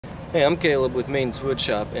Hey, I'm Caleb with Maine's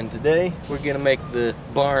Woodshop, and today we're gonna make the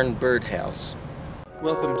barn birdhouse.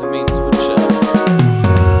 Welcome to Maine's Woodshop.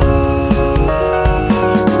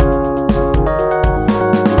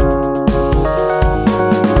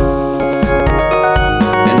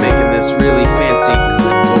 Really fancy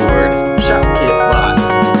clipboard shop kit box.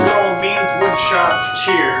 Hello, Maine's Woodshop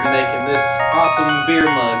cheer. Making this awesome beer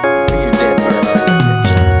mug for your dead bird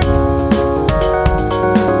architecture.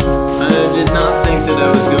 I did not think that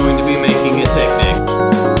I was going to be making a Technic.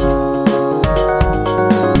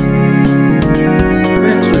 I'm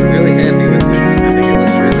actually really happy with this. I think it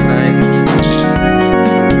looks really nice.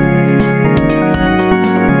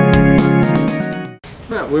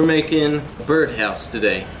 Right, we're making a birdhouse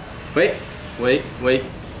today. Wait.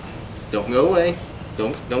 Don't go away.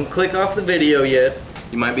 Don't click off the video yet.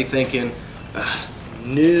 You might be thinking,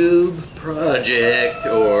 noob project,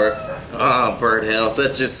 or birdhouse.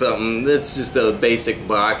 That's just a basic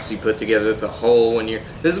box you put together with a hole when you're.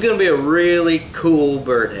 This is gonna be a really cool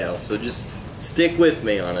birdhouse, so just stick with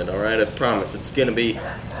me on it, alright? I promise it's gonna be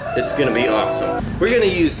awesome. We're gonna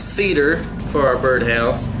use cedar for our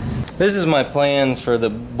birdhouse. This is my plans for the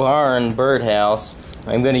barn birdhouse.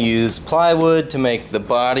 I'm going to use plywood to make the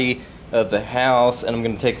body of the house, and I'm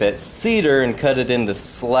going to take that cedar and cut it into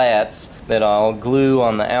slats that I'll glue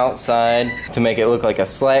on the outside to make it look like a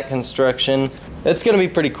slat construction. It's going to be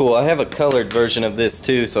pretty cool. I have a colored version of this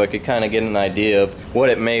too, so I could kind of get an idea of what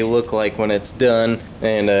it may look like when it's done,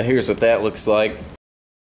 and here's what that looks like.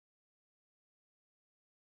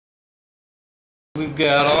 We've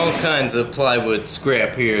got all kinds of plywood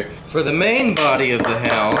scrap here. For the main body of the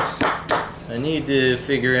house, I need to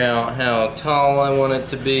figure out how tall I want it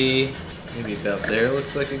to be. Maybe about there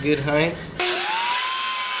looks like a good height.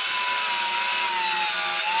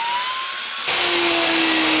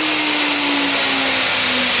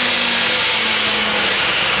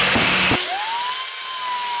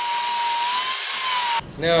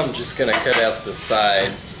 Now I'm just going to cut out the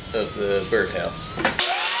sides of the birdhouse.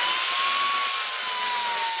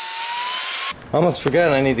 I almost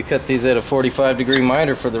forgot I need to cut these at a 45-degree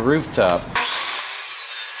miter for the rooftop.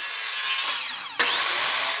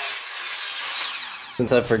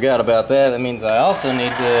 Since I forgot about that, that means I also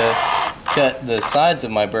need to cut the sides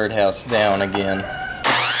of my birdhouse down again.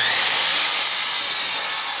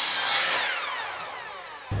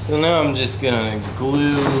 So now I'm just gonna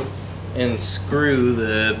glue and screw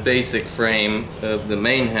the basic frame of the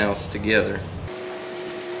main house together.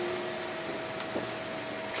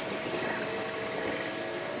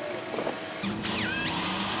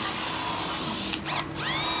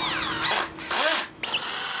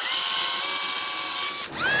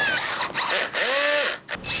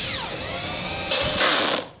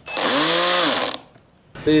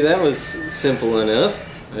 See, that was simple enough.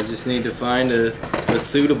 I just need to find a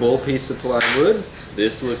suitable piece of plywood.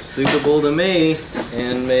 This looks suitable to me,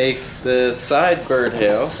 and make the side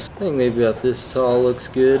birdhouse. I think maybe about this tall looks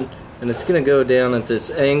good, and it's gonna go down at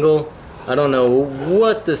this angle. I don't know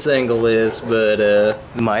what this angle is, but the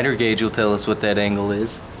miter gauge will tell us what that angle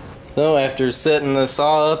is. So after setting the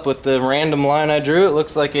saw up with the random line I drew, it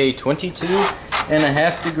looks like a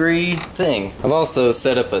 22.5 degree thing. I've also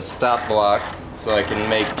set up a stop block so I can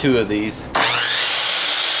make 2 of these.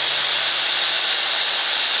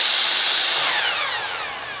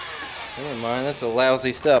 Never mind, that's a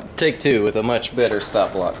lousy stop. Take 2 with a much better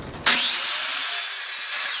stop block.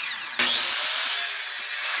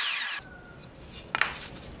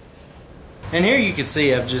 And here you can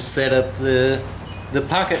see I've just set up the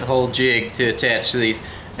pocket hole jig to attach to these.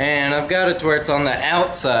 And I've got it to where it's on the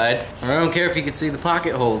outside. I don't care if you can see the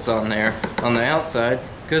pocket holes on there, on the outside,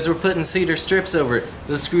 because we're putting cedar strips over it.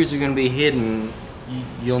 The screws are going to be hidden.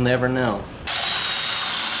 You'll never know.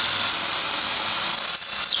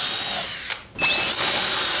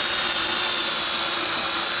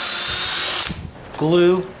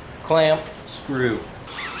 Glue, clamp, screw.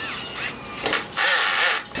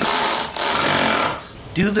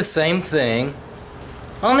 Do the same thing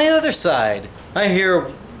on the other side. I hear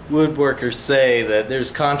woodworkers say that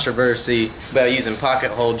there's controversy about using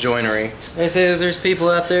pocket hole joinery. They say that there's people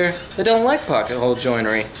out there that don't like pocket hole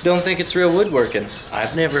joinery, don't think it's real woodworking.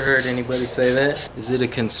 I've never heard anybody say that. Is it a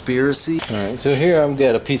conspiracy? Alright, so here I've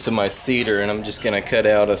got a piece of my cedar, and I'm just gonna cut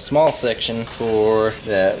out a small section for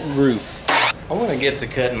that roof. I want to get to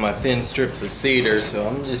cutting my thin strips of cedar, so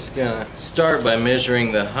I'm just gonna start by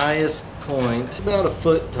measuring the highest point, about 1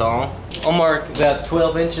 foot tall. I'll mark about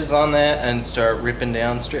 12 inches on that and start ripping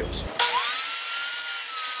down strips.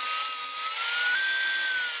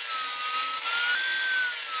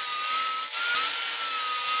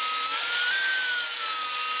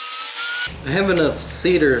 I have enough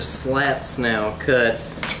cedar slats now cut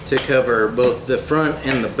to cover both the front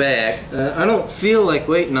and the back. I don't feel like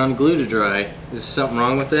waiting on glue to dry. Is something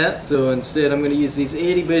wrong with that? So instead I'm going to use these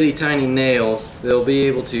itty bitty tiny nails. They'll be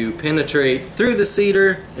able to penetrate through the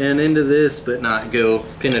cedar and into this, but not go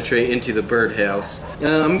penetrate into the birdhouse.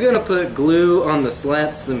 I'm going to put glue on the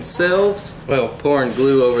slats themselves. Well, pouring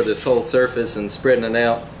glue over this whole surface and spreading it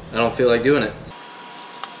out. I don't feel like doing it.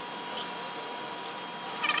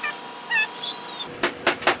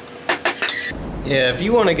 Yeah, if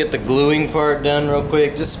you want to get the gluing part done real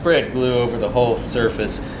quick, just spread glue over the whole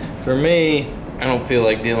surface. For me, I don't feel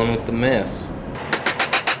like dealing with the mess.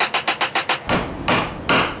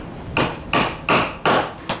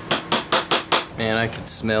 Man, I could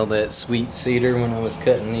smell that sweet cedar when I was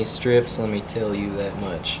cutting these strips, let me tell you that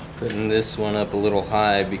much. Putting this one up a little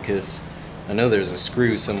high because I know there's a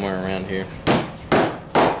screw somewhere around here.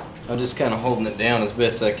 I'm just kind of holding it down as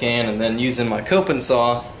best I can and then using my coping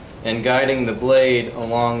saw and guiding the blade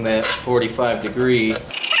along that 45-degree.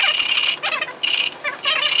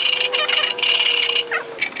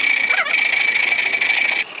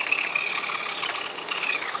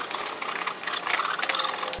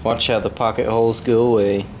 Watch how the pocket holes go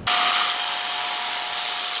away.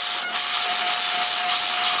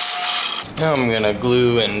 Now I'm gonna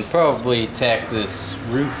glue and probably tack this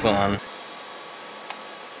roof on.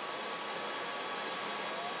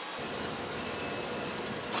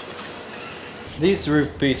 These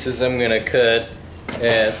roof pieces I'm gonna cut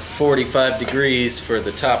at 45 degrees for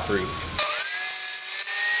the top roof.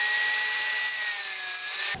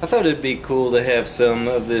 I thought it'd be cool to have some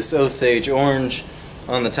of this Osage orange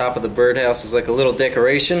on the top of the birdhouse as like a little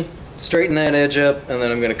decoration. Straighten that edge up and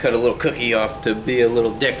then I'm gonna cut a little cookie off to be a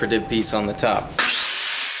little decorative piece on the top.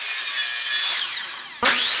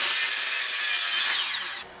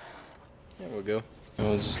 There we go. And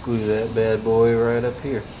we'll just glue that bad boy right up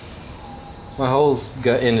here. My holes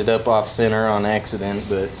ended up off center on accident,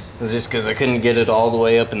 but it was just because I couldn't get it all the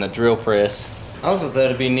way up in the drill press. I also thought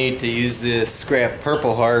it'd be neat to use this scrap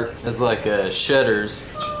Purple Heart as like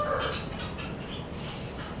shutters.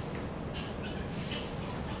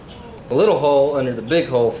 A little hole under the big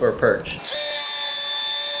hole for a perch.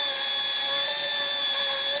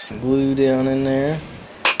 Glue down in there.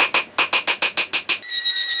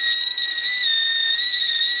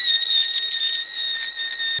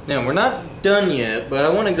 Now we're not done yet, but I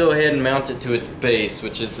want to go ahead and mount it to its base,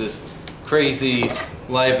 which is this crazy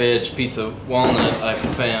live edge piece of walnut I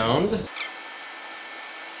found.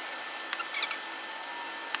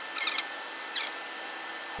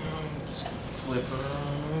 I'm just gonna flip her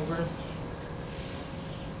on over.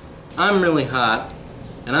 I'm really hot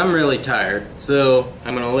and I'm really tired, so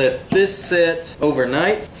I'm gonna let this set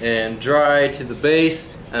overnight and dry to the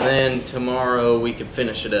base, and then tomorrow we can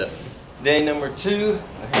finish it up. Day number 2,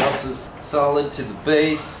 the house is solid to the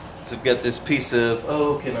base. So I've got this piece of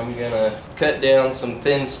oak and I'm gonna cut down some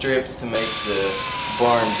thin strips to make the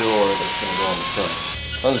barn door that's gonna go on the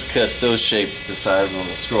front. I'll just cut those shapes to size on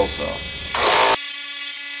the scroll saw.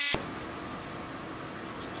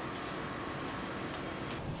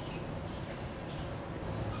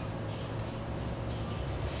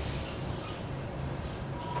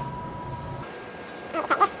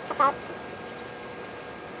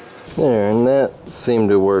 There, and that seemed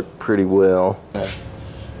to work pretty well.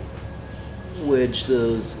 Wedge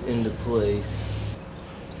those into place.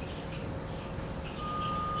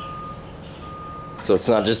 So it's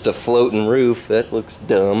not just a floating roof, that looks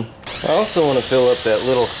dumb. I also want to fill up that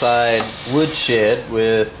little side wood shed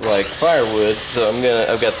with like firewood, so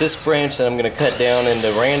I've got this branch that I'm gonna cut down into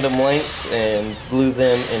random lengths and glue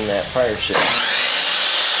them in that fire shed.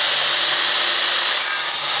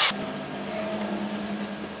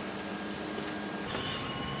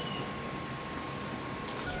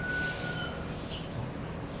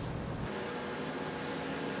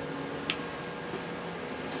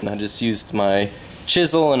 And I just used my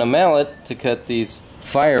chisel and a mallet to cut these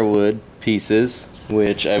firewood pieces,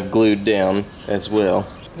 which I've glued down as well.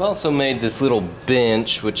 I've also made this little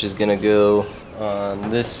bench, which is going to go on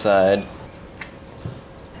this side.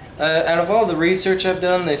 Out of all the research I've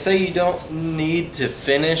done, they say you don't need to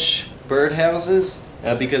finish birdhouses.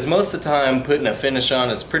 Because most of the time putting a finish on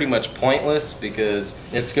is pretty much pointless, because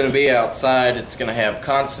it's going to be outside, it's going to have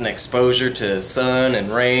constant exposure to sun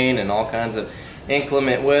and rain and all kinds of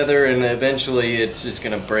inclement weather, and eventually it's just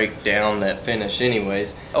going to break down that finish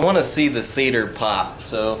anyways. I want to see the cedar pop,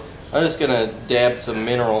 so I'm just going to dab some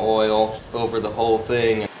mineral oil over the whole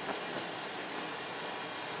thing.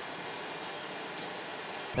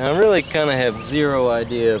 And I really kind of have zero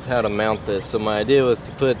idea of how to mount this, so my idea was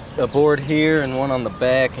to put a board here and one on the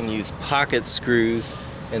back and use pocket screws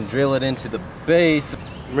and drill it into the base.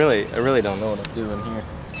 I really don't know what I'm doing here.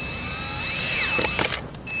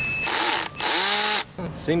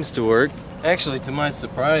 It seems to work. Actually, to my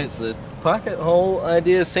surprise, the pocket hole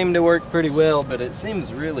idea seemed to work pretty well, but it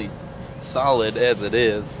seems really solid as it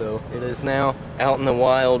is, so it is now out in the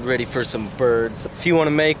wild ready for some birds. If you want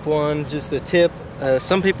to make one, just a tip,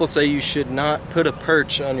 some people say you should not put a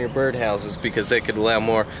perch on your birdhouses because they could allow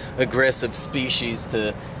more aggressive species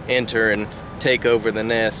to enter and take over the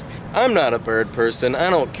nest. I'm not a bird person.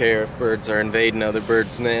 I don't care if birds are invading other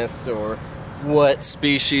birds' nests or what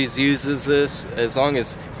species uses this. As long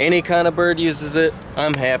as any kind of bird uses it,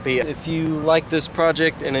 I'm happy. If you like this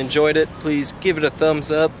project and enjoyed it, please give it a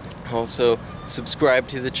thumbs up. Also, subscribe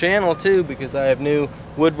to the channel too, because I have new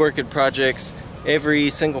woodworking projects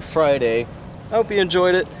every single Friday. I hope you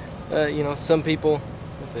enjoyed it. You know, some people,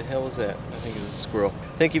 what the hell was that? I think it was a squirrel.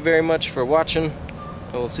 Thank you very much for watching.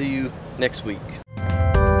 I will see you next week.